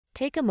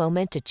Take a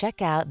moment to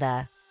check out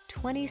the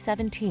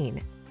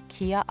 2017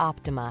 Kia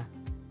Optima.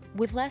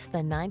 With less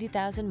than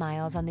 90,000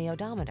 miles on the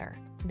odometer,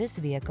 this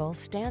vehicle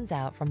stands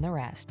out from the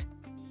rest.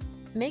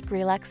 Make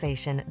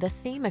relaxation the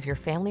theme of your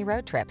family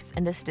road trips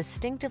in this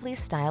distinctively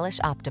stylish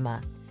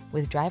Optima.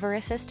 With driver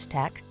assist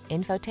tech,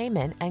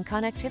 infotainment, and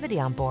connectivity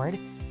on board,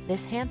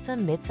 this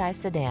handsome midsize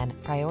sedan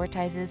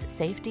prioritizes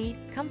safety,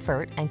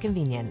 comfort, and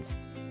convenience.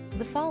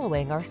 The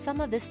following are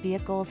some of this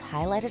vehicle's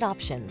highlighted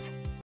options: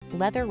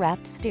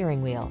 leather-wrapped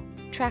steering wheel,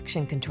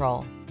 traction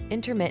control,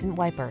 intermittent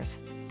wipers,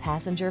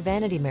 passenger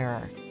vanity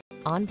mirror,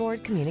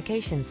 onboard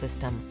communication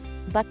system,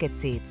 bucket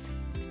seats,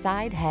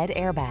 side head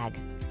airbag,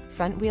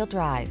 front-wheel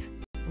drive,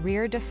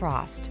 rear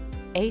defrost,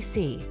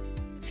 AC.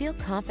 Feel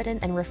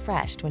confident and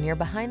refreshed when you're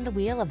behind the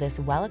wheel of this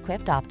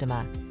well-equipped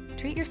Optima.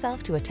 Treat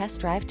yourself to a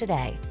test drive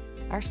today.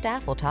 Our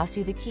staff will toss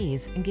you the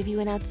keys and give you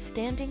an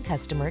outstanding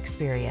customer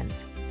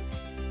experience.